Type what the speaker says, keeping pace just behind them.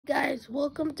guys,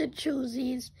 welcome to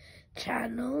Chosie's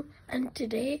channel, and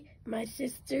today my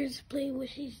sister's playing with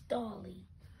his dolly.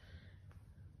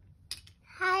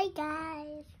 Hi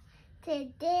guys,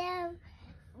 today I'm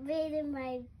reading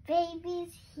my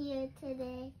baby's here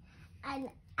today, and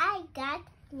I got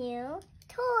new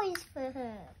toys for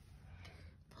her.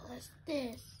 Plus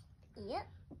this. Yep,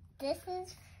 this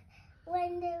is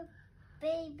when the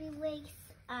baby wakes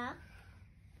up.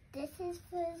 This is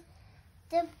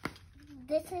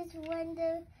when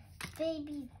the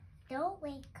baby don't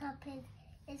wake up.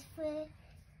 It's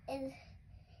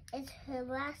her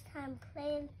last time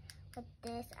playing with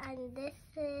this, and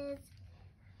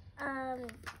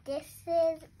this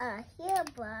is a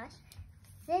hairbrush,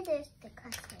 scissors to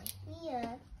cut her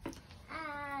hair,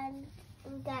 and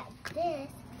we got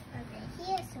this from the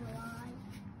hair salon,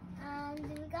 and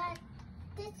we got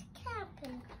this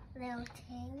camping little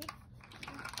thing.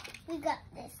 We got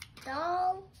this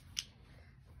doll,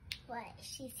 but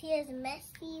she's here is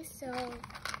messy, so,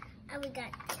 and we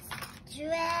got this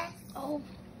dress. Oh.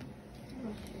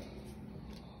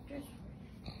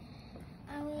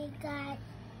 And we got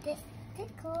this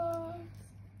stickers.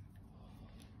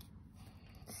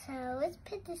 So let's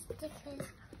put the stickers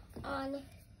on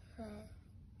her.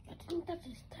 I think that's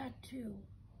his tattoo.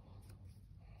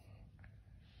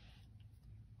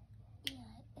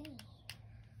 Yeah, it is.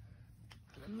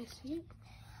 Let me see.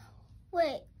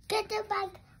 Wait, get the bag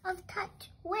of tattoos.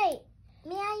 Wait,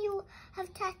 me and you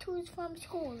have tattoos from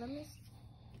school. Let me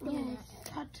see. Yes,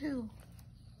 tattoo.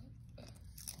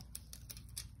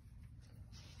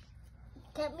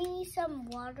 Get me some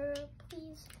water,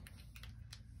 please.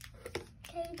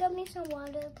 Can you get me some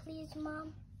water, please,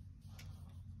 Mom?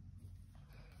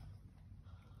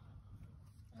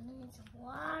 I need some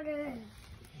water.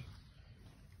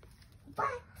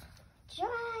 But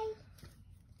dry.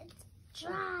 It's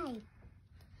dry.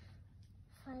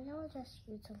 Fine, I'll just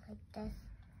use it like this.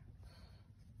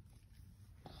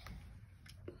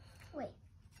 Wait.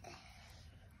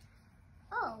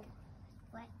 Oh.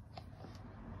 What?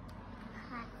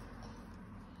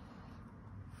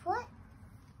 What?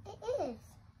 It is.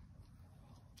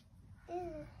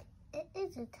 It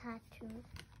is a tattoo.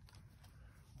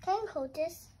 Can you hold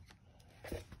this?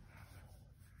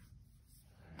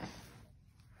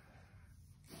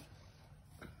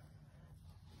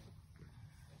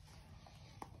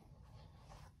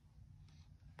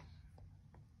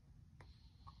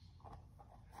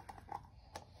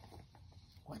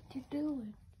 What you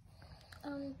doing?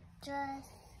 Just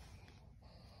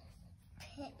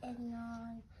putting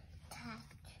on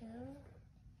tattoo.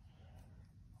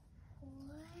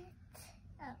 What?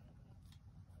 Oh.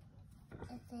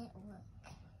 Does it work?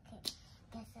 Okay.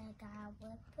 Guess I gotta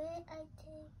whip it, I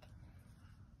think.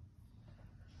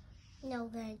 No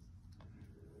good.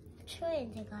 Throw it in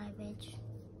the garbage.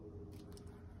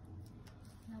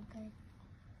 No good.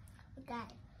 We got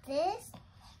this.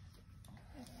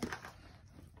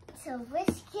 So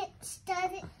let's get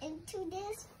started into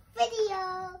this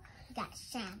video. We got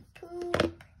shampoo.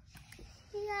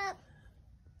 Yep.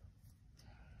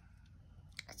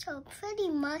 So pretty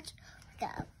much we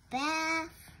got a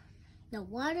bath, no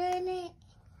water in it,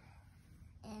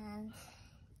 and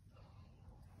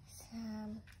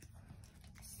some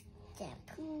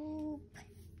shampoo.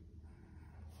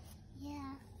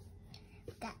 Yeah.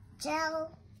 We got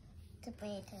gel to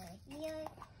braid her hair.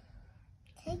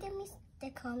 Can you give me the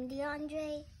comb,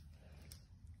 DeAndre?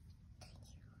 Thank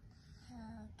you.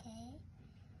 Okay.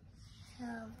 So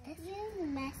this is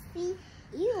messy.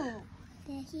 Ew.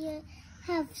 The hair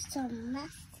have some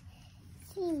messy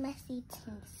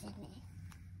things in it.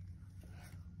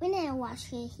 We need to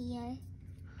wash your hair.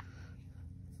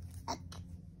 Okay.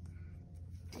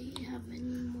 Do you have any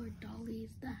more dollies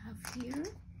that have hair?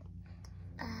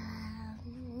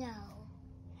 No.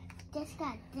 Just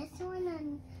got this one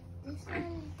and this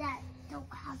one that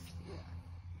don't have hair.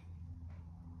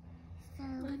 So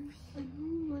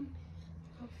One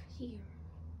of here.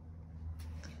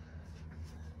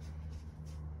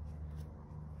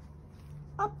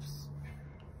 oops.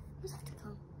 Who's that to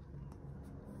come?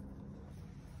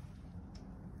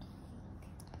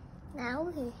 Now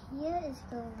her hair is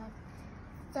going to look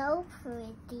so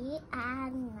pretty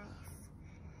and nice.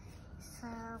 So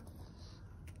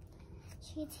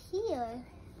she's here.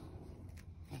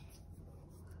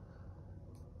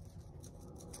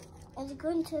 It's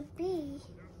going to be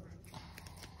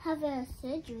having a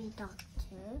surgery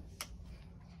doctor.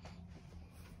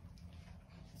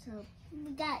 So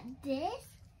we got this.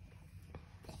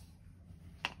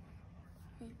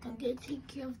 I'm gonna take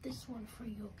care of this one for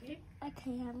you, okay?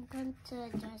 Okay, I'm going to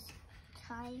just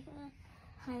tie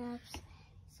her up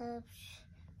so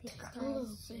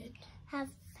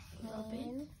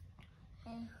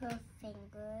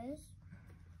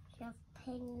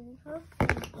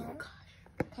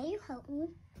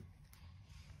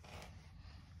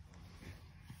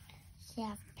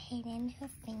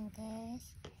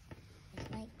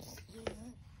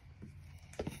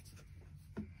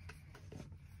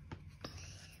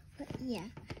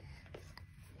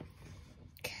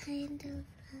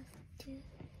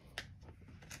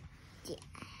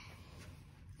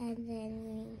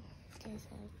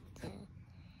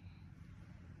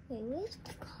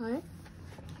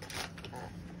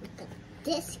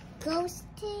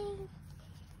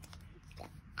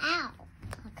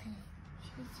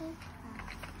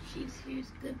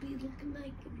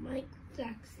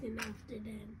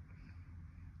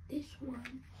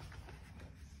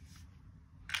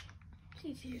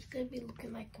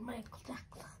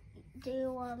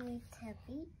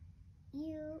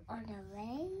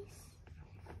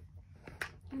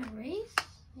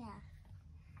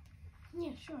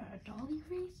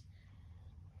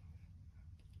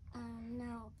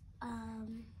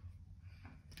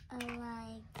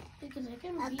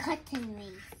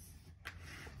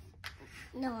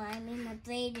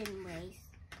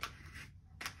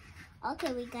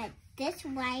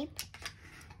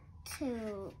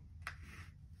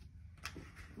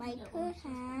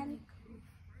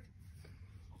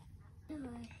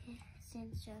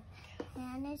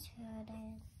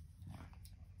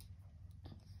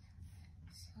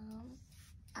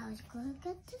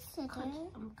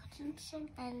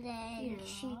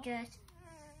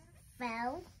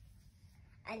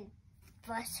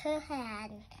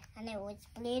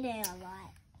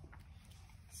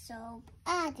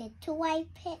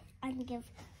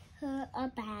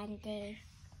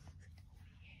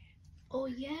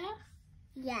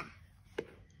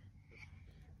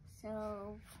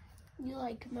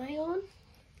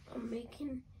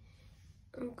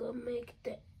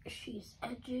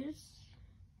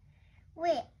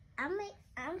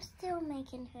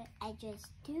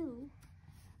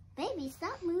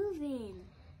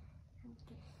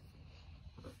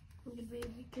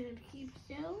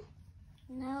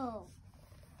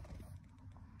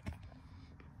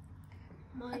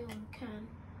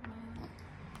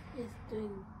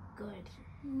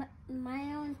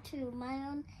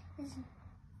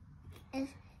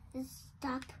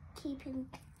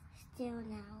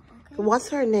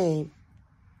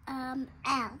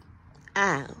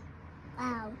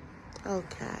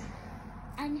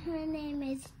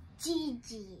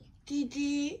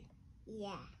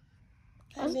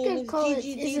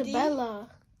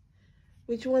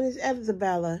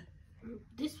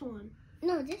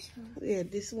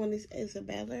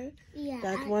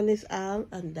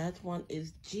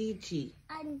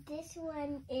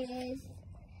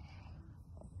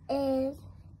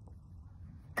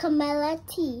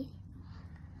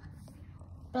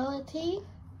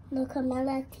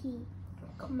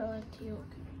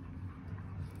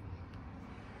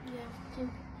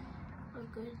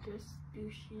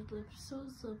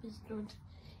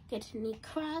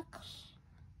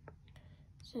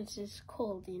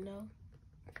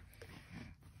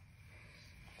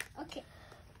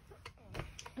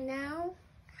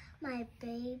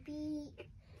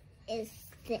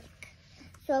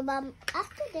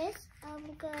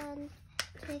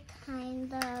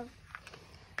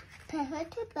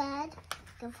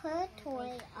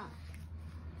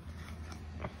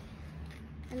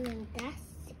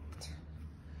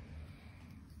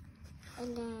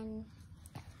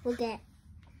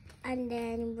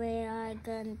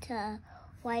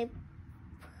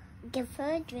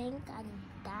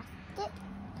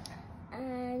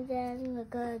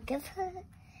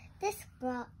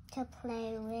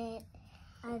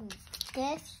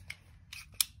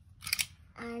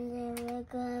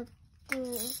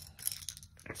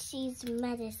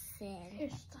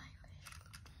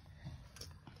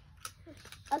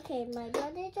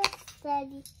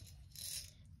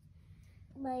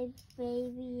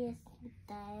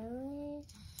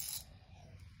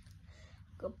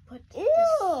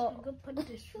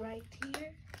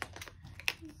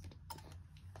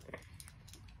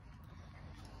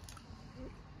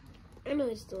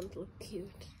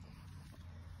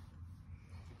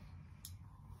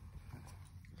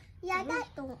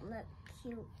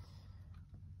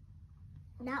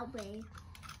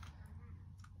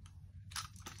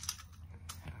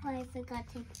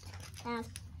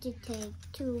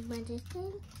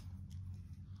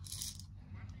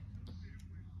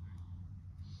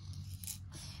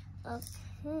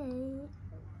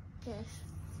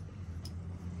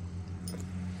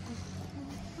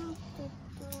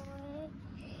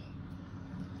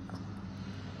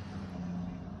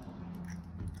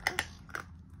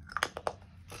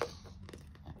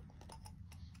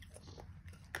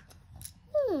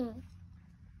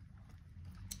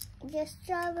the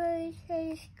strawberry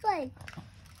tastes good.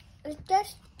 It's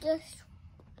just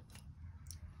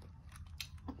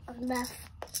left.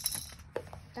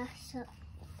 That's it.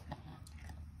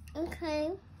 Okay.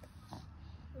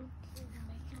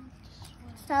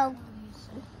 So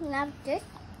now this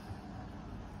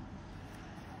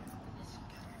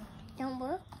don't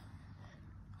work.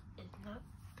 It's not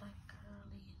that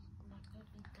curly. It's not gonna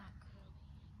be that curly.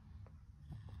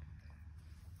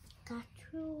 Got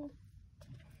to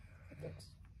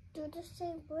do the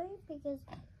same way because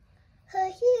her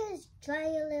hair is dry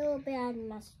a little bit and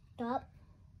messed up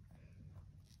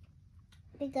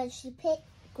because she picked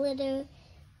glitter,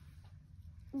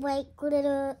 white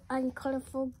glitter and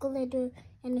colorful glitter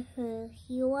in her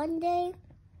hair one day.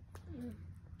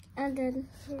 And then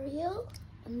For real?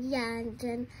 yeah, and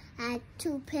then I had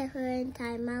to put her in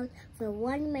timeout for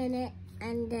 1 minute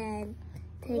and then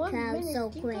take 1 her out minute. so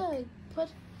quick.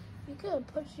 You could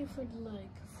put you for like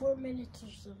 4 minutes or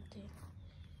something.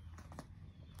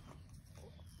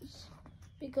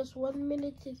 Because 1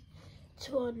 minute is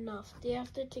too enough. They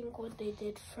have to think what they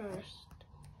did first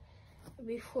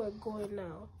before going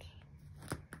out.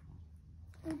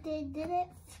 They didn't.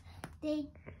 They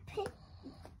picked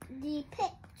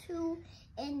two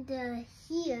in the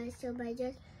here, so I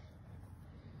just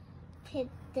put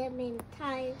them in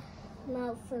time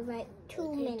out for like 2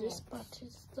 Okay, minutes. this part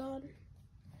is done.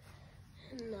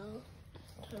 Now,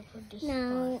 time for this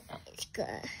Now part. it's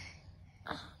good.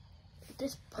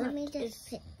 This part Let me is just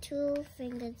put 2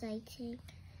 fingers, I think,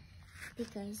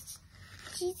 because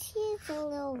she's here's a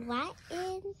little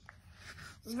rotten.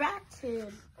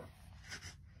 rotten.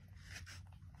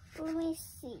 Let me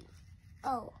see.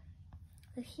 Oh,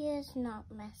 her hair's not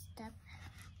messed up,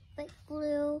 but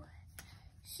glue.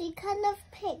 She kind of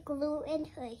put glue in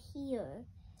her hair.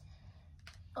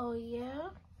 Oh yeah?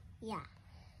 Yeah.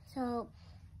 So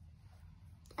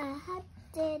I had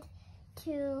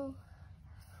to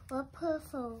rub her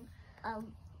for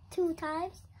 2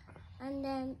 times, and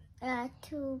then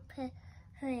to put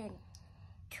her in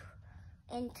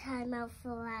timeout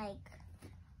for like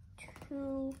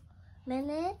 2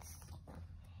 minutes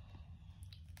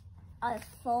or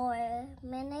 4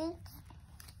 minutes,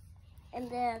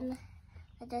 and then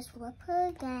I just rub her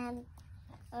again,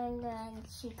 and then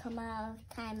she come out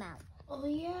of timeout. Oh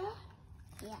yeah?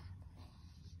 Yeah.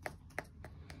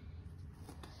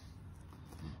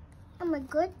 I'm a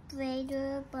good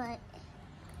braider, but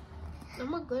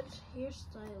I'm a good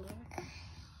hairstyler.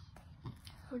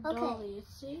 For Okay. Dolly,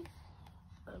 see?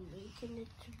 I'm making it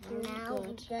very now we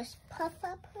good. just puff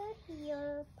up her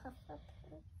hair, puff up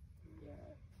her hair.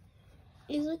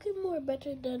 It's looking more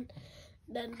better than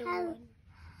the one.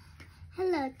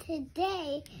 Hello,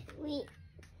 today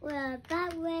we're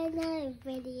about with another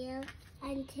video,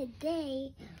 and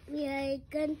today we are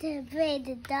going to braid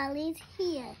the Dolly's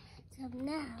hair. So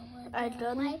now we're I gonna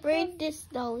done wipe braid this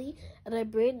dolly and I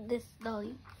braid this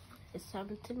dolly. It's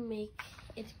time to make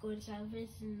it going to have this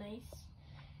nice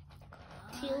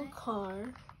teal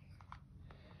car.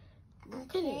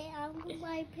 Look at it. Okay, I'm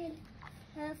wiping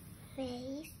her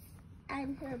face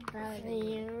and her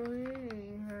body.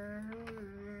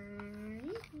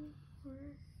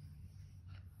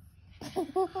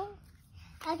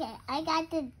 Okay, I got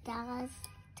the doll's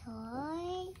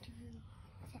toy.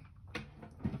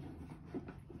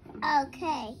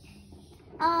 Okay,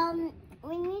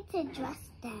 we need to dress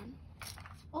them.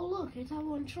 Oh look, it's that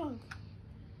one trunk.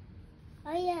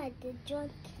 Oh yeah, the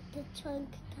trunk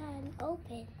can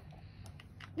open.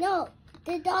 No,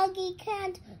 the doggy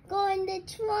can't go in the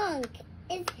trunk.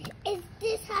 Is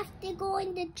this has to go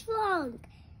in the trunk?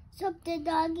 So the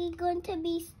doggy going to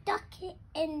be stuck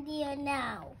in there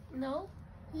now. No?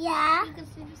 Yeah. You can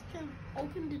see this can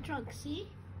open the trunk, see?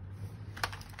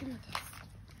 Give me this.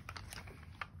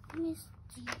 Let me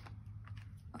see.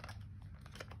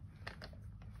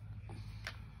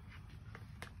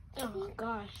 Oh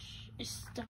gosh, it's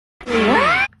stuck.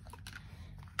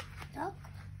 Stuck.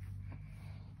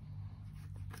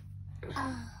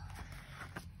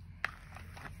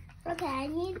 Okay, I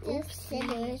need the Oopsie.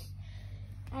 scissors.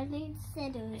 I need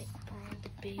scissors.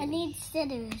 I I need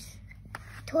scissors.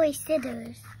 Toy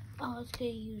scissors. I was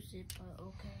gonna use it, but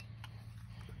okay.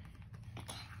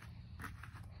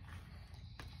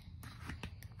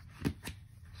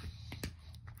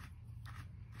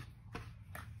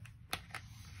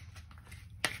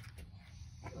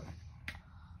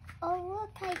 Oh look,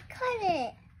 I cut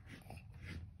it.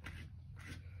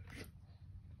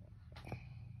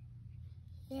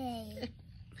 Yay.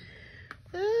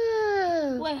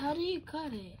 Wait, how do you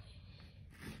cut it?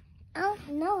 I don't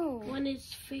know. When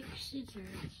it's fake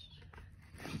scissors.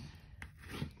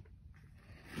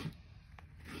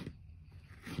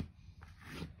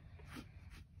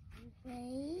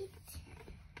 Wait.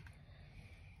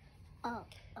 Oh,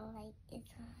 like it's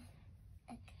on.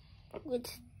 Okay.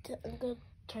 I'm gonna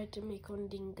try to make one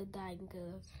dingle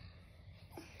dangle.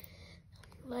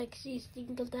 Like these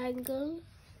dingle dangles.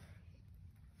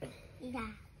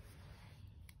 Yeah.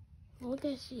 Look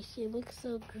at she looks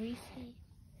so greasy.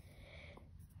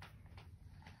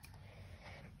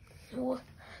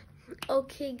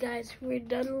 Okay guys, we're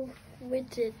done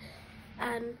with it.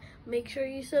 And make sure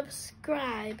you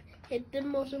subscribe, hit the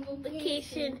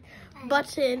notification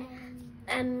button,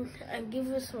 and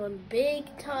give us one big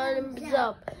thumbs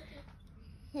up.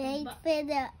 Wait for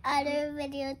the other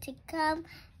video to come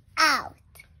out.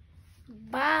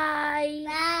 Bye.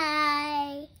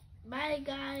 Bye. Bye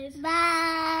guys.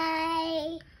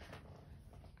 Bye.